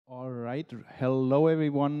right. Hello,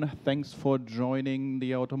 everyone. Thanks for joining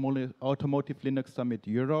the Automotive Linux Summit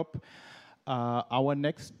Europe. Our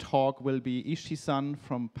next talk will be Ishii-san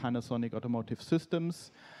from Panasonic Automotive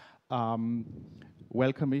Systems.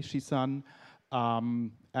 Welcome, Ishii-san.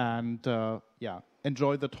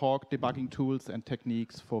 Enjoy the talk, Debugging Tools and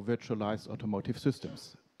Techniques for Virtualized Automotive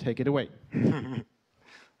Systems. Take it away.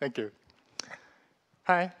 Thank you.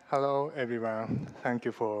 Hi, hello everyone. Thank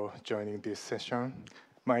you for joining this session.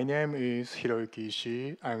 My name is Hiroyuki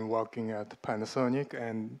Ishii. I'm working at Panasonic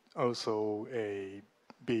and also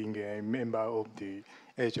being a member of the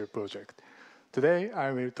AGL project. Today,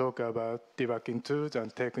 I will talk about debugging tools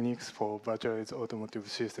and techniques for virtualized automotive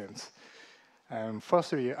systems.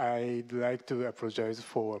 Firstly, I'd like to apologize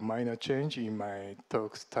for a minor change in my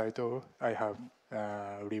talk's title. I have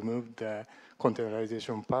removed the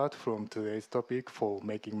containerization part from today's topic for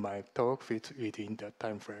making my talk fit within the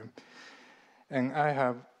time frame. And I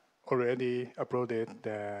have already uploaded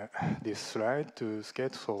this slide to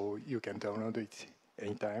Sketch, so you can download it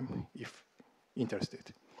anytime if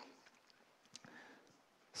interested.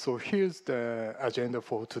 So here's the agenda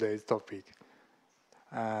for today's topic.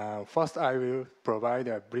 First, I will provide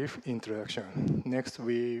a brief introduction. Next,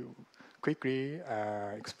 we quickly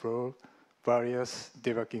explore various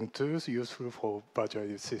debugging tools useful for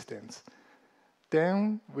virtualized systems.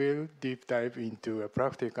 Then we'll deep dive into a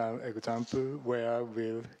practical example where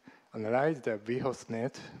we'll analyze the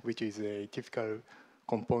vHostNet, which is a typical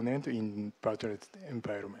component in virtualized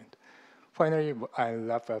environment. Finally, I'll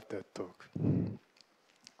wrap up the talk.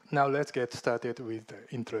 Now let's get started with the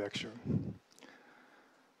introduction.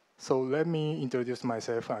 So let me introduce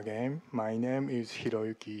myself again. My name is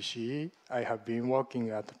Hiroyuki Ishii. I have been working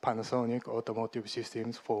at Panasonic Automotive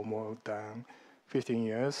Systems for more than 15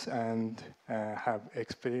 years and have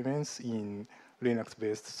experience in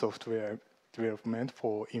Linux-based software development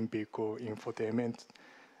for in-vehicle infotainment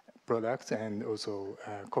products and also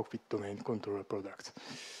cockpit domain controller products.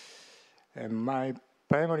 And my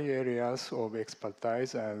primary areas of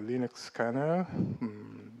expertise are Linux kernel,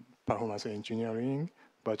 performance engineering,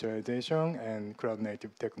 virtualization, and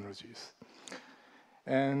cloud-native technologies.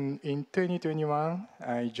 And in 2021,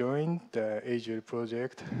 I joined the AGL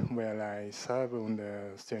project, where I serve on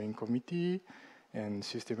the steering committee and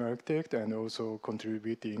system architect, and also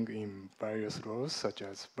contributing in various roles, such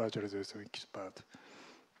as virtualization expert.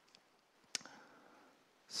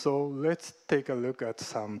 So let's take a look at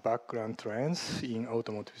some background trends in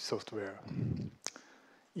automotive software.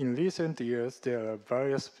 In recent years, there are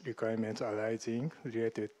various requirements arising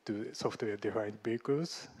related to software-defined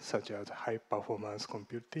vehicles, such as high-performance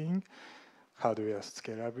computing, hardware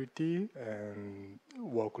scalability, and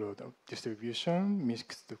workload distribution,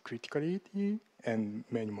 mixed criticality, and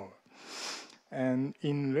many more. And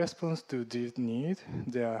in response to these needs,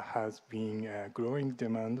 there has been a growing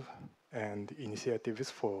demand and initiatives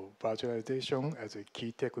for virtualization as a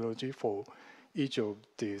key technology for each of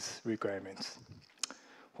these requirements.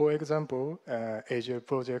 For example, AGL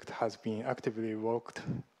project has been actively worked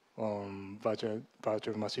on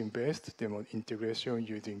virtual machine-based demo integration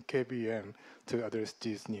using KVM to address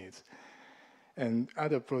these needs. And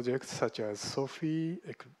other projects such as SOFI,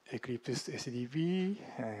 Eclipse SDV,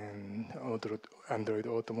 and Android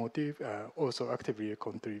Automotive are also actively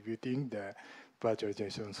contributing the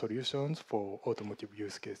virtualization solutions for automotive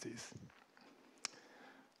use cases.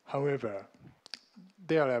 However,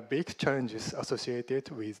 there are big challenges associated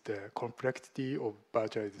with the complexity of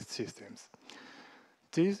virtualized systems.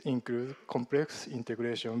 These include complex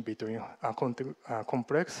integration between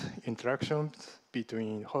complex interactions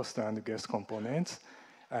between host and guest components,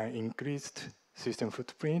 increased system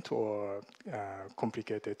footprint or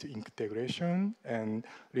complicated integration, and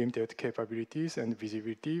limited capabilities and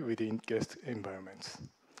visibility within guest environments.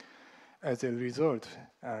 As a result,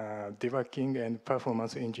 debugging and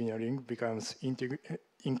performance engineering becomes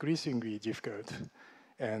increasingly difficult,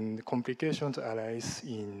 and complications arise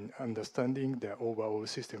in understanding the overall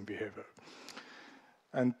system behavior.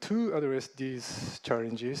 And to address these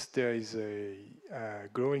challenges, there is a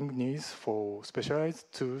growing need for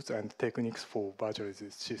specialized tools and techniques for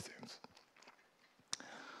virtualized systems.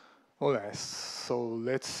 All right, so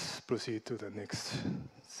let's proceed to the next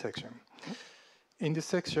section. In this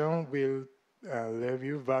section, we'll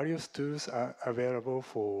review various tools available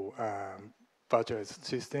for virtualized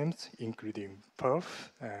systems, including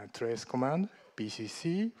perf, trace command,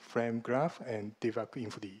 BCC, frame graph, and debug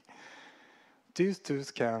infd. These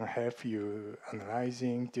tools can help you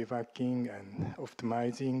analyzing, debugging, and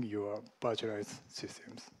optimizing your virtualized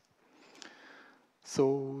systems.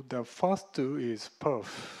 So the first tool is perf,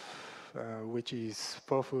 which is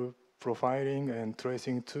powerful profiling and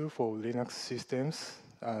tracing tool for Linux systems,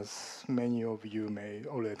 as many of you may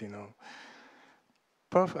already know.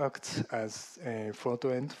 Perf acts as a front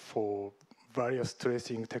end for various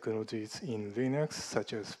tracing technologies in Linux,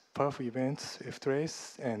 such as perf events,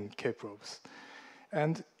 ftrace, and kprobes.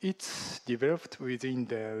 And it's developed within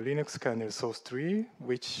the Linux kernel source tree,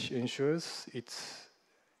 which ensures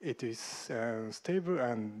it is stable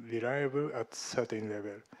and reliable at certain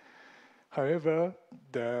level. However,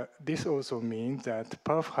 this also means that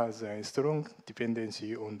perf has a strong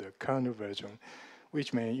dependency on the kernel version,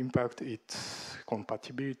 which may impact its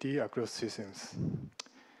compatibility across systems.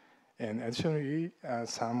 And additionally,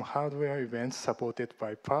 some hardware events supported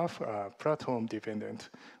by perf are platform dependent,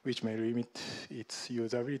 which may limit its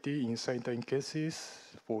usability in certain cases,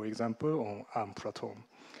 for example, on ARM platform.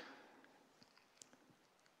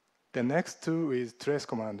 The next tool is trace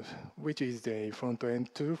command, which is a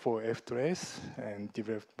front-end tool for ftrace and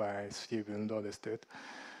developed by Steven Lodested.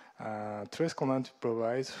 Trace command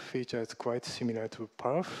provides features quite similar to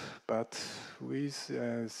perf, but with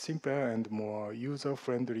a simpler and more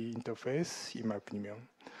user-friendly interface, in my opinion.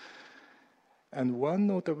 And one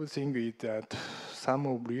notable thing is that some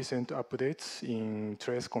of recent updates in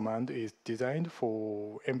trace command is designed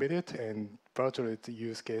for embedded and virtualized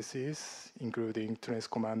use cases, including trace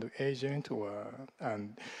command agent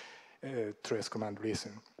and trace command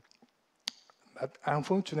listen. But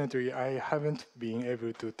unfortunately, I haven't been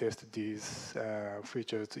able to test these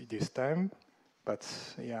features this time, but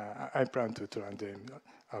yeah, I plan to try them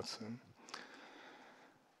out soon.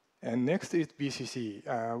 And next is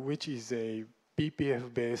BCC, which is a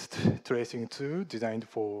BPF-based tracing tool designed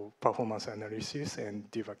for performance analysis and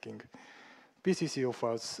debugging. BCC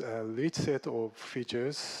offers a rich set of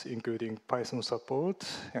features, including Python support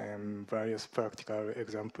and various practical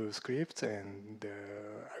example scripts and the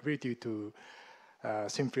ability to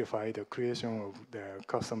simplify the creation of the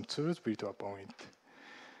custom tools built upon it.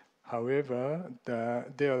 However,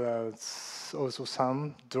 there are also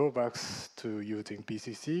some drawbacks to using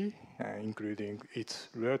BCC, including its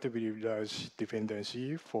relatively large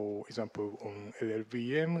dependency, for example, on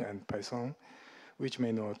LLVM and Python, which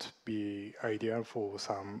may not be ideal for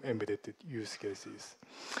some embedded use cases.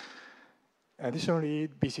 Additionally,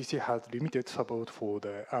 BCC has limited support for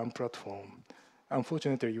the ARM platform.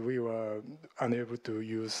 Unfortunately, we were unable to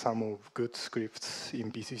use some of good scripts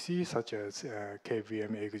in BCC, such as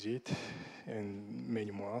kvm exit and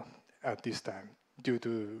many more at this time, due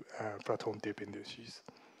to platform dependencies.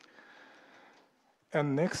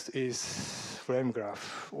 And next is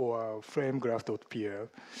FrameGraph, or FrameGraph.pl,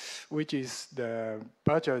 which is the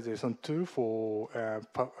virtualization tool for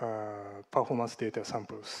performance data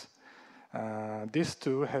samples. This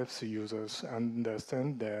tool helps users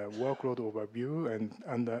understand the workload overview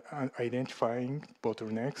and identifying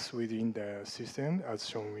bottlenecks within the system, as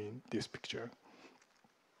shown in this picture.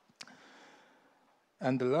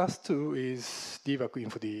 And the last tool is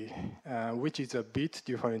Debug-info-D, which is a bit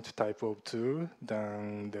different type of tool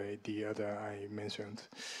than the other I mentioned.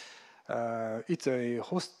 It's a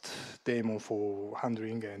host daemon for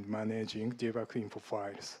handling and managing debug info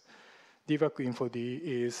files. Debug-info-D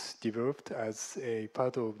is developed as a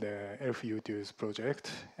part of the ELF-utils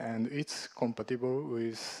project, and it's compatible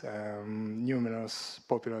with numerous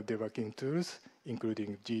popular debugging tools,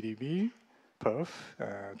 including GDB, perf,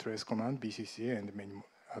 trace command, BCC, and many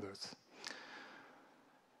others.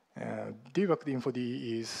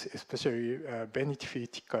 Debug-info-D is especially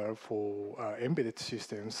beneficial for embedded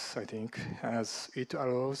systems, I think, as it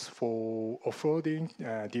allows for offloading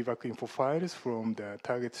debug info files from the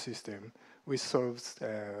target system, which solves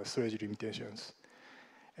storage limitations.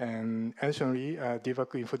 And additionally,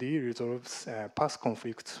 Debug-info-D resolves path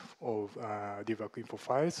conflicts of debug info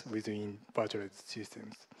files within virtualized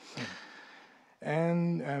systems.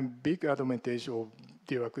 And a big advantage of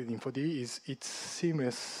Debug-info-D is its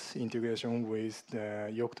seamless integration with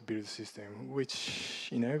the Yokt build system, which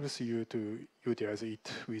enables you to utilize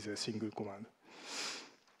it with a single command.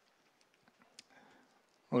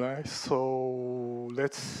 All right, so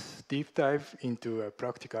let's deep dive into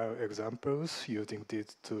practical examples using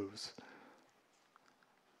these tools.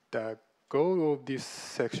 The goal of this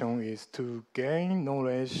section is to gain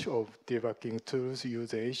knowledge of debugging tools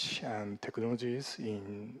usage and techniques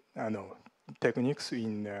in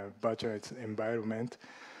virtualized environment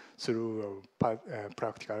through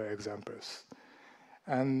practical examples.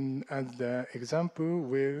 And as the example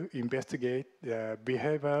will investigate the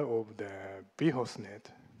behavior of the vHostNet,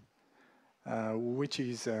 which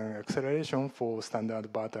is an acceleration for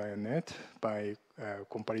standard BART-IONET by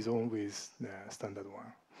comparison with the standard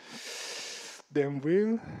one. Then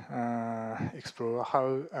we'll explore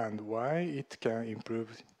how and why it can improve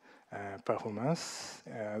performance,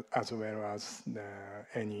 as well as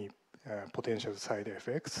any potential side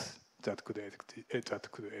effects that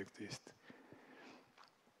could exist.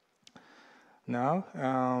 Now,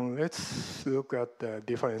 let's look at the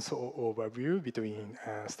difference overview between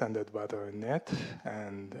standard bottleneck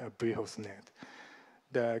and bReHostNet.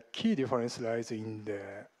 The key difference lies in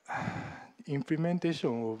the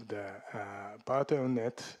implementation of the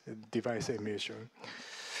bottleneck device emulation.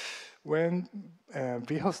 When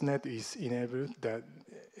bReHostNet is enabled, the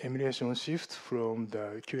emulation shifts from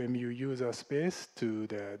the QEMU user space to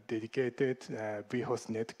the dedicated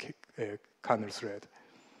bReHostNet kernel thread.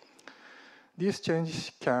 This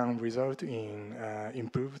change can result in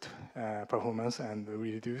improved performance and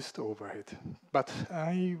reduced overhead. But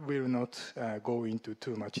I will not go into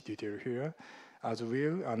too much detail here, as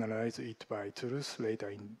we'll analyze it by tools later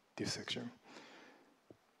in this section.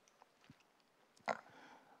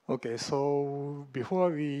 Okay, so before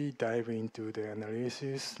we dive into the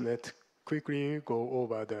analysis, let's quickly go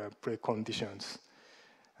over the preconditions.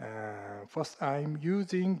 First, I'm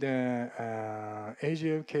using the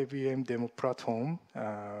AGL-KVM demo platform,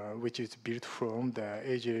 which is built from the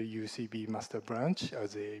AGL-UCB master branch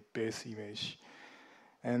as a base image.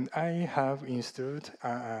 And I have installed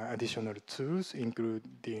additional tools,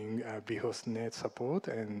 including bReHostNet support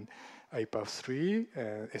and iPath3,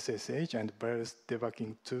 SSH, and various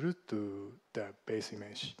debugging tools to the base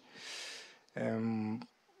image.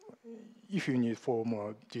 If you need for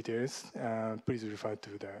more details, please refer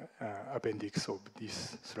to the appendix of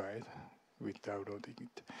this slide with downloading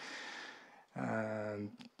it.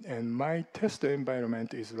 And my test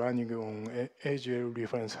environment is running on AGL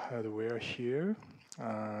reference hardware here,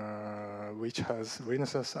 which has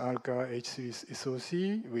Renesas Alka H3 SoC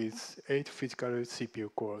with 8 physical CPU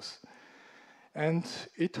cores. And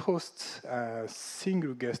it hosts a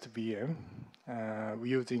single guest VM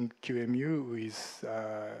using QEMU with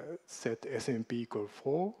set SMP equal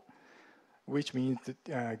 4, which means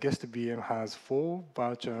that guest VM has 4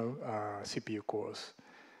 virtual CPU cores.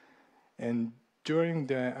 And during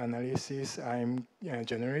the analysis, I'm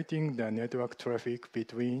generating the network traffic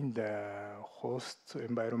between the host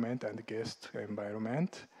environment and guest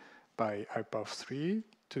environment by iPath3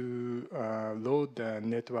 to load the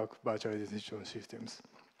network virtualization systems.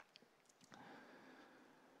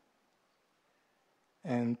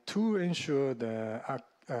 And to ensure the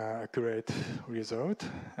accurate result,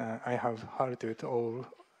 I have halted all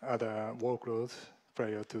other workloads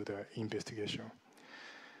prior to the investigation.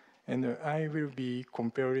 And I will be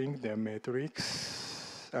comparing the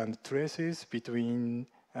metrics and traces between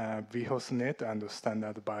bReHostNet and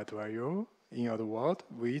standard byte.io, in other words,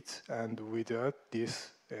 with and without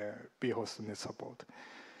this bReHostNet support,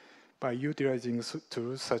 by utilizing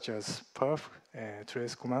tools such as perf,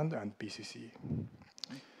 trace command, and BCC.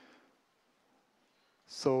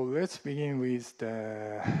 So let's begin with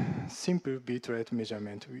the simple bitrate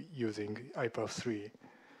measurement using iPath3.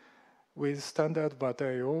 With standard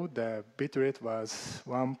byte.io, the bitrate was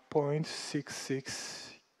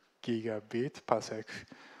 1.66 gigabit per sec,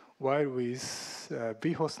 while with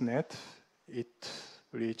bReHostNet, it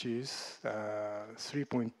reaches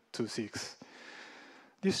 3.26.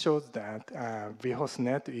 This shows that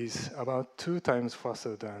bReHostNet is about 2 times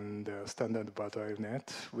faster than the standard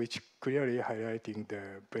byte.io.net, which clearly highlighting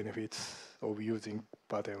the benefits of using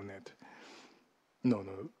byte.io.net. No,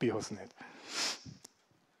 bReHostNet.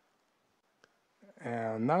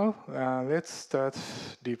 Now, let's start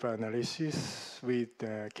deeper analysis with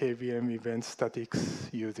the KVM event statics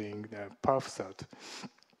using the perfsat.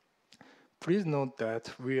 Please note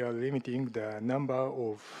that we are limiting the number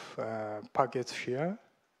of packets here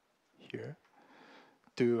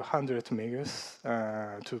to 100 megas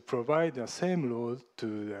to provide the same load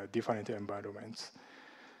to the different environments.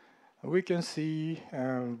 We can see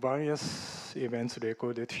various events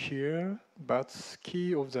recorded here, but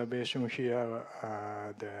key observation here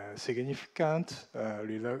are the significant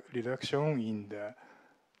reduction in the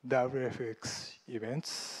WFX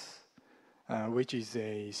events, which is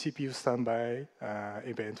a CPU standby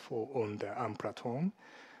event on the ARM platform,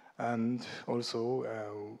 and also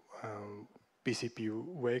BCPU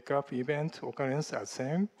wake-up event occurrence are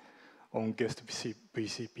same on guest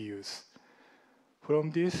BCPUs.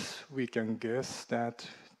 From this, we can guess that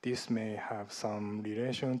this may have some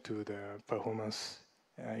relation to the performance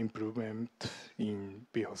improvement in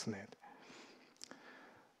bReHostNet.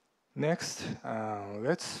 Next,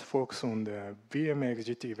 let's focus on the VM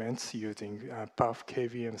exit events using perf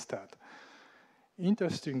KVM stat.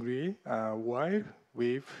 Interestingly, while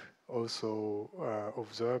with also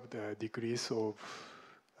observed a decrease of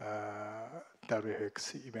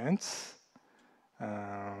WX events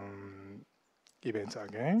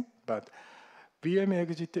again, but VM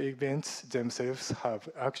exit events themselves have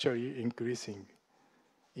actually increasing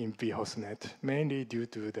in vHostNet, mainly due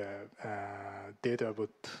to the data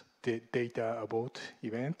abort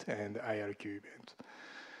event and IRQ event.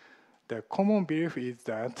 The common belief is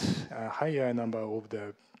that a higher number of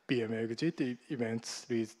the VM exit events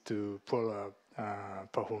leads to poorer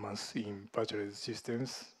performance in virtualized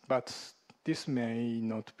systems, but this may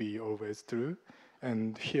not be always true.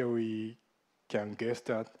 And here we can guess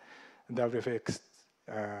that WFX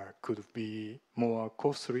could be more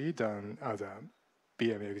costly than other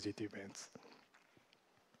VM exit events.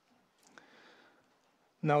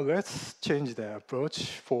 Now let's change the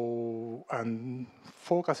approach for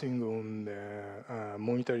focusing on the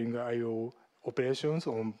monitoring I/O operations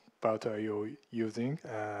on Part.io using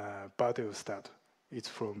Part.io-stat. It's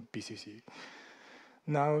from BCC.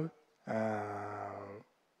 Now,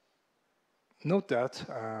 note that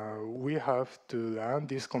we have to run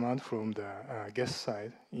this command from the guest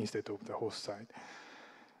side instead of the host side.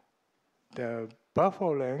 The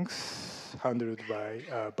buffer length handled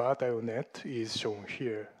by Part.io.net is shown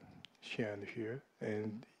here, and here,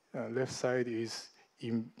 and left side is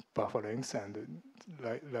in buffer length, and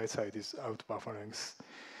right side is out buffer length.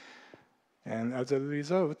 And as a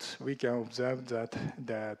result, we can observe that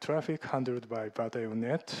the traffic handled by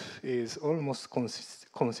Part.io.net is almost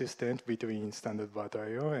consistent between standard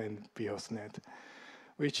Part.io and vHostNet,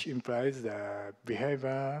 which implies the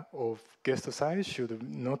behavior of guest side should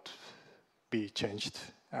not be changed,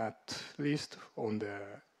 at least on the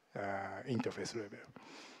interface level.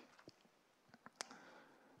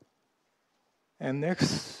 And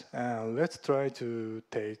next, let's try to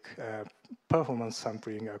take performance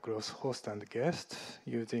sampling across host and guest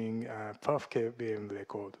using PerfKVM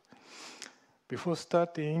record. Before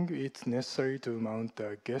starting, it's necessary to mount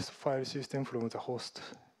the guest file system from the host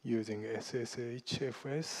using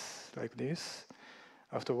SSHFS like this.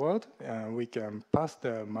 Afterward, we can pass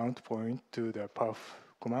the mount point to the perf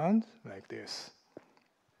command like this.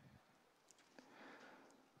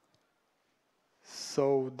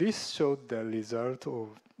 So this showed the result of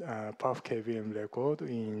PerfKVM record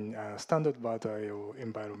in standard Part.io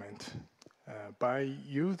environment. By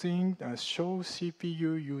using the show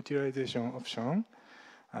CPU utilization option,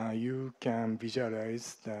 you can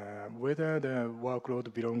visualize whether the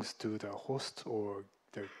workload belongs to the host or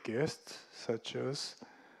the guest, such as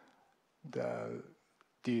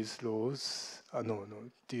these rows.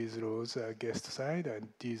 These rows are guest side and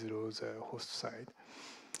these rows are host side.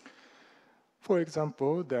 For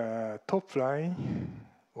example, the top line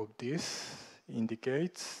of this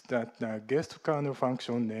indicates that the guest kernel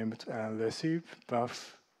function named receive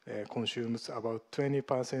buff consumes about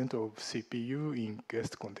 20% of CPU in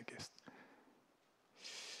guest context.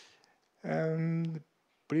 And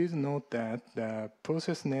please note that the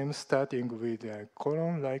process name starting with a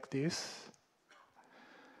colon like this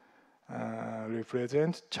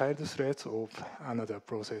represent child threads of another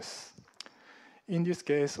process. In this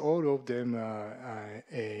case, all of them are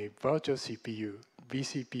a virtual CPU,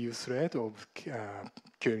 vCPU thread of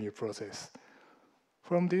QEMU process.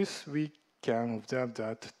 From this, we can observe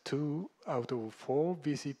that 2 out of 4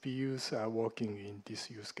 vCPUs are working in this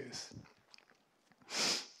use case.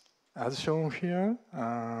 As shown here,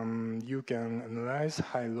 you can analyze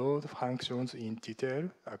high load functions in detail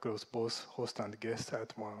across both host and guest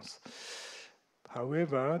at once.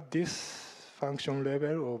 However, this function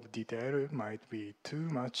level of detail might be too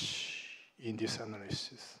much in this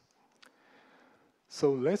analysis.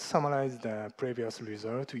 So let's summarize the previous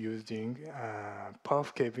result using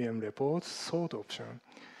PerfKVM report sort option.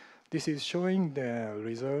 This is showing the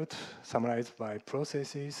result summarized by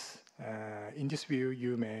processes. In this view,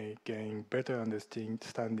 you may gain better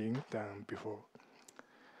understanding than before.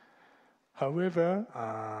 However,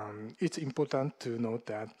 it's important to note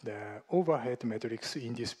that the overhead metrics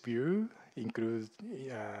in this view include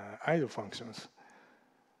idle functions.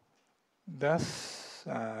 Thus,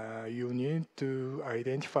 you need to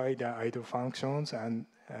identify the idle functions and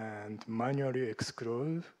manually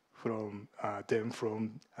exclude them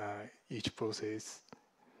from each process.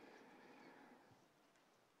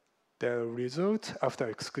 The result after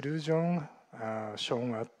exclusion are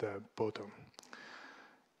shown at the bottom.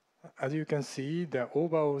 As you can see, the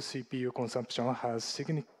overall CPU consumption has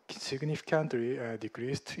significantly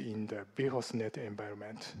decreased in the vHostNet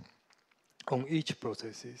environment on each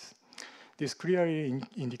processes. This clearly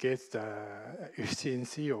indicates the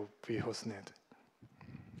efficiency of vHostNet.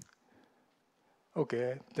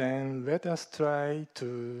 Okay, then let us try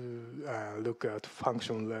to look at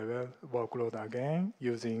function level workload again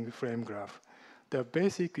using frame graph. The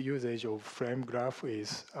basic usage of frame graph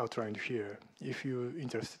is outlined here. If you're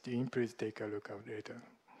interested in, please take a look at it later.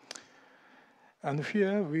 And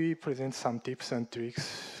here we present some tips and tricks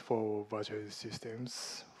for virtual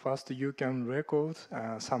systems. First, you can record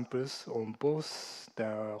samples on both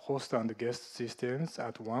the host and guest systems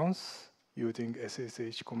at once using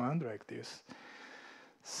SSH command like this.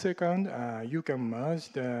 Second, you can merge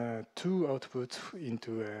the two outputs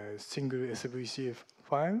into a single SVC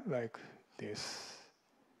file like this.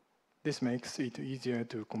 This makes it easier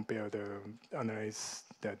to analyze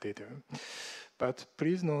the data. But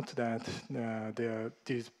please note that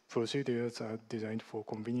these procedures are designed for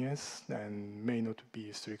convenience and may not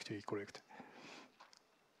be strictly correct.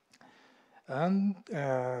 And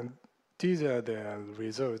these are the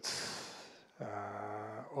results.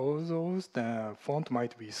 Although the font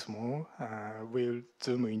might be small, we'll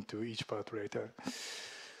zoom into each part later.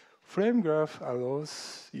 Frame graph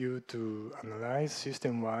allows you to analyze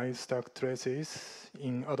system-wide stack traces.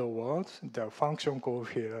 In other words, the function call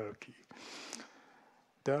hierarchy.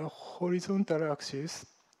 The horizontal axis,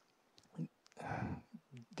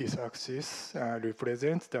 this axis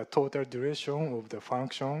represents the total duration of the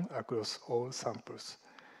function across all samples.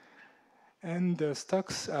 And the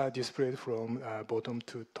stacks are displayed from bottom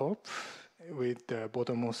to top with the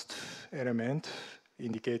bottommost element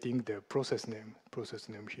indicating the process name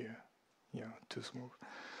here. Yeah, too small.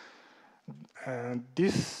 And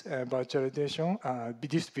this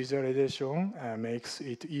visualization makes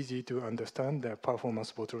it easy to understand the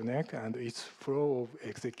performance bottleneck and its flow of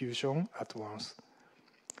execution at once.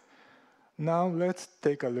 Now let's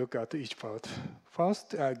take a look at each part.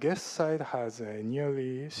 First, guest side has a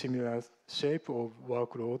nearly similar shape of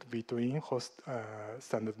workload between host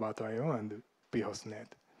standard BAT.io and vhostnet.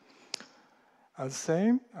 As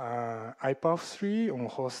same, iPath3 on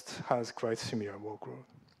host has quite similar workload.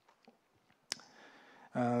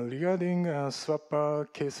 Regarding swapper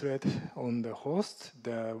caselet on the host,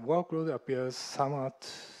 the workload appears somewhat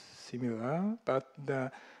similar, but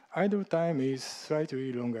the idle time is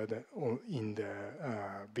slightly longer than in the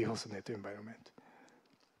vhostnet environment.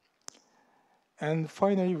 And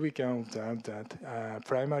finally, we can observe that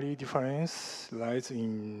primary difference lies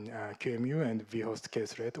in QEMU and vhost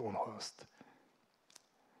caselet on host.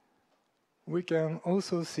 We can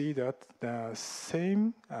also see that the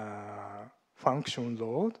same function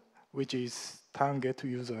load, which is target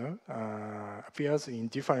user, appears in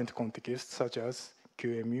different contexts such as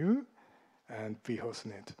QEMU and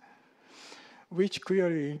vhostnet, which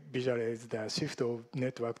clearly visualizes the shift of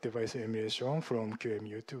network device emulation from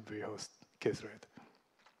QEMU to vhost caselet.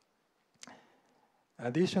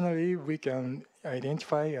 Additionally, we can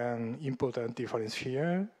identify an important difference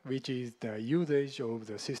here, which is the usage of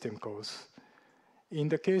the system calls. In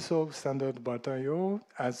the case of standard BAT.io,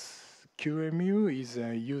 as QEMU is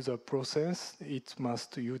a user process, it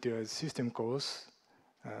must utilize system calls,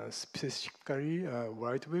 specifically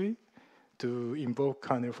widely, to invoke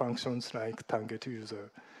kernel functions like target user.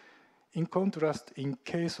 In contrast, in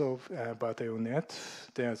case of BAT.io net,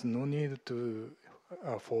 there's no need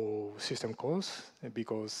for system calls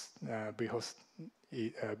because vhost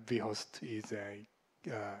is a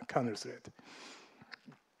kernel thread.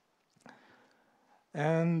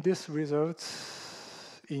 And this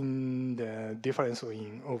results in the difference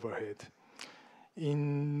in overhead.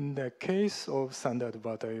 In the case of standard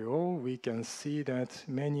BAT.io, we can see that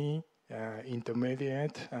many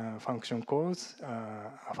intermediate function calls,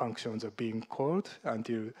 functions are being called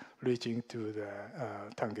until reaching to the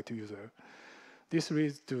target user. This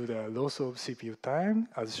leads to the loss of CPU time,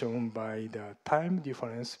 as shown by the time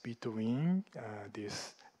difference between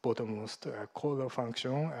this bottommost caller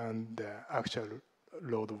function and the actual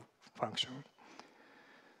load function.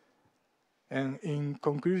 And in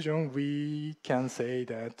conclusion, we can say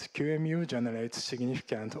that QEMU generates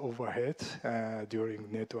significant overhead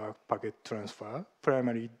during network packet transfer,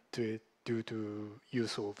 primarily due to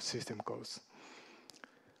use of system calls.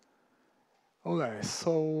 All right,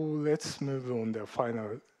 so let's move on to the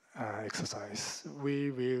final exercise.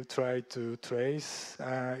 We will try to trace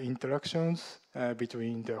interactions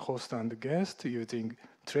between the host and the guest using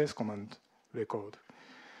trace command record.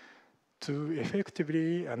 To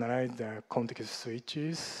effectively analyze the context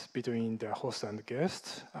switches between the host and the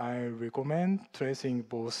guest, I recommend tracing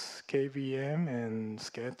both KVM and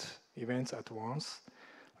SCED events at once,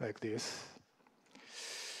 like this.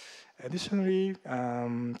 Additionally,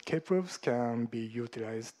 kprobes can be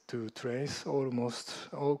utilized to trace almost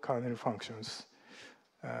all kernel functions.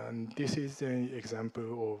 And this is an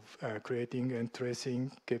example of creating and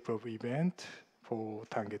tracing capable event for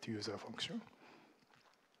target user function.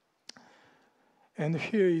 And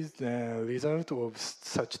here is the result of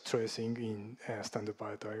such tracing in standard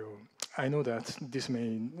byte.io. I know that this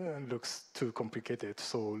may look too complicated,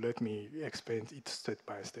 so let me explain it step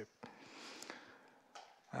by step.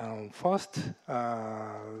 First,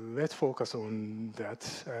 let's focus on that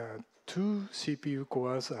two CPU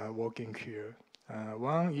cores are working here.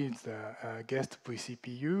 One is the guest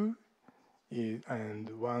vCPU, and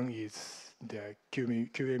one is the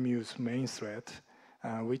QEMU's main thread,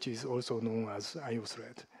 which is also known as IO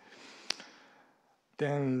thread.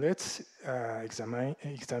 Then let's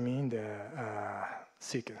examine the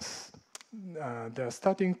sequence. The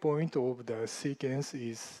starting point of the sequence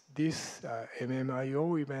is this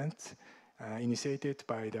MMIO event initiated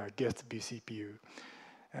by the guest vCPU.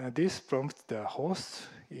 This prompts the host,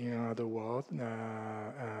 in other words,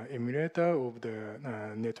 emulator of the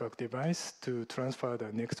network device to transfer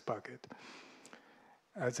the next packet.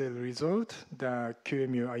 As a result, the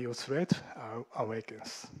QEMU IO thread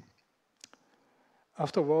awakens.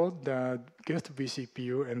 Afterward, the guest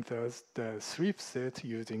vCPU enters the sleep set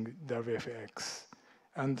using WFX,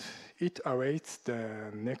 and it awaits the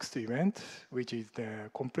next event, which is the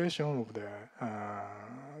completion of the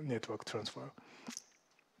network transfer.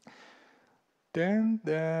 Then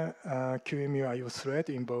the QEMU IO thread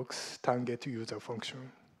invokes target user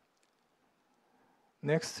function.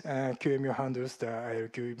 Next, QEMU handles the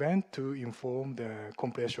IRQ event to inform the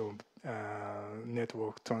completion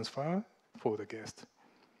network transfer for the guest.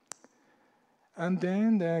 And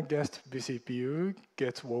then the guest vCPU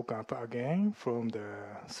gets woken up again from the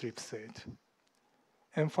sleep state.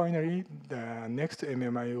 And finally, the next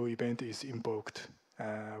MMIO event is invoked,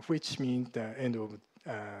 which means the end of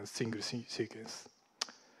single sequence.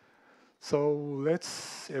 So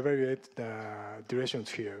let's evaluate the durations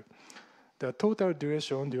here. The total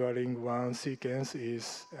duration during one sequence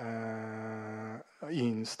is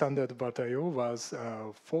in standard BAT.io was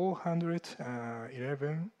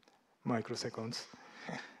 411 microseconds.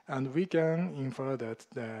 And we can infer that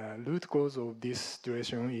the root cause of this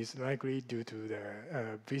duration is likely due to the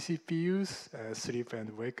vCPU's sleep and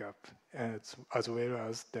wake up, as well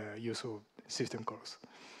as the use of system calls.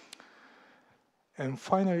 And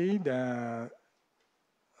finally,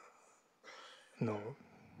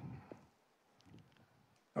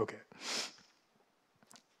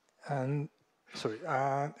 And sorry,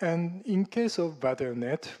 and in case of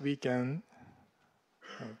BattleNet, we can,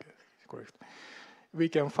 correct. We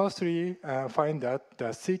can firstly find that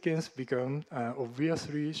the sequence becomes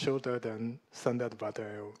obviously shorter than standard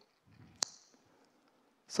BAT.io.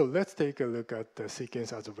 So let's take a look at the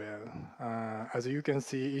sequence as well. As you can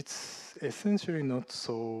see, it's essentially not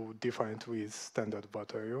so different with standard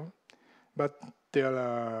BAT.io, but there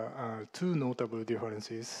are two notable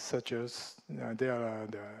differences, such as there are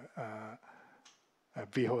the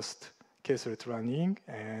vhost caselet running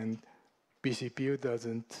and vCPU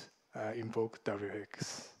doesn't invoke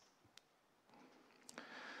WX.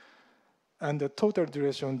 And the total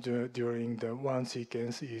duration during the one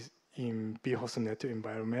sequence is in vhostnet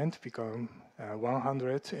environment become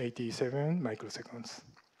 187 microseconds.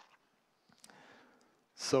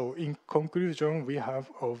 So in conclusion, we have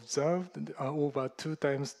observed over 2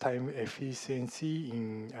 times time efficiency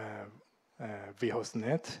in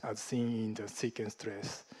vhostnet as seen in the sequence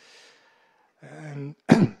trace. And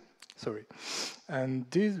sorry. And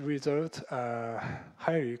these results are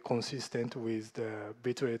highly consistent with the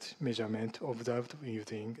bitrate measurement observed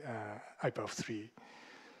using IPAF3.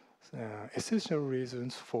 Essential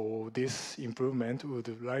reasons for this improvement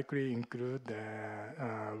would likely include the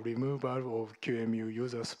removal of QEMU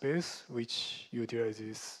user space, which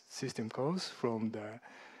utilizes system calls from the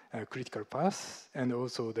critical path, and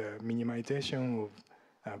also the minimization of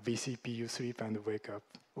vCPU sleep and wake up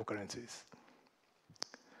occurrences.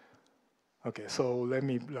 Okay, so let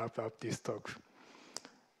me wrap up this talk.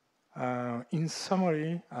 In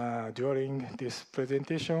summary, during this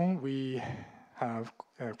presentation, we have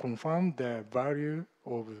confirmed the value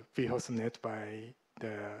of vhostnet by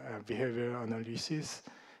the behavioral analysis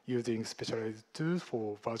using specialized tools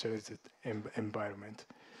for virtualized environment.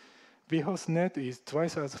 vhostnet is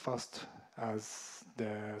twice as fast as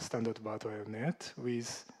the standard virtual net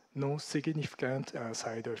with no significant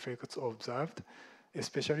side effects observed,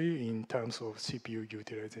 especially in terms of CPU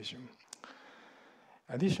utilization.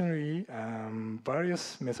 Additionally,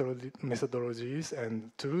 various methodologies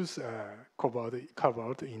and tools are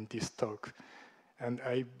covered in this talk. And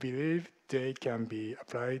I believe they can be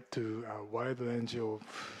applied to a wide range of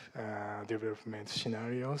development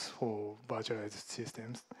scenarios for virtualized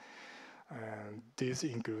systems. And these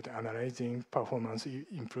include analyzing performance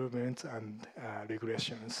improvements and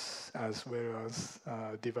regressions, as well as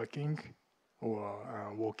debugging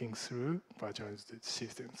or walking through virtualized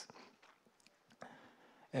systems.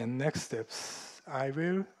 And next steps, I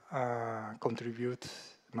will contribute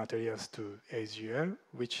materials to AGL,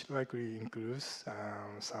 which likely includes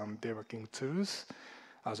some debugging tools,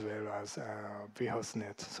 as well as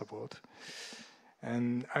VHOSnet support.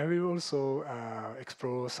 And I will also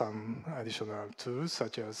explore some additional tools,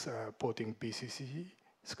 such as porting BCC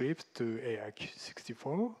scripts to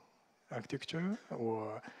AI64 architecture,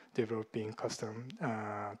 or developing custom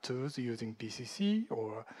tools using BCC,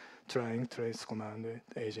 or trying trace command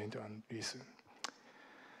agent and listen.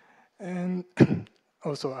 And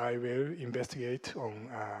also, I will investigate on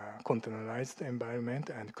containerized environment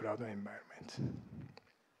and cloud environment.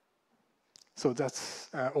 So that's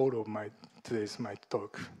all of today's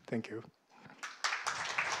talk. Thank you.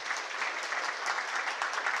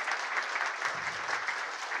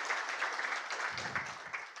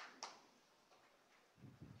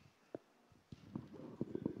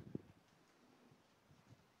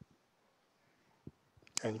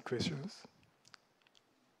 Any questions?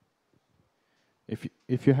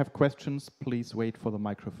 If you have questions, please wait for the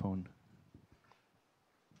microphone.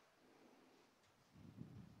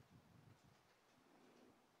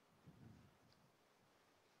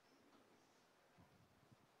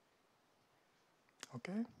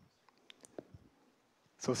 Okay.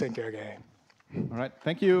 So thank you again. All right,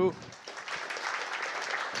 thank you.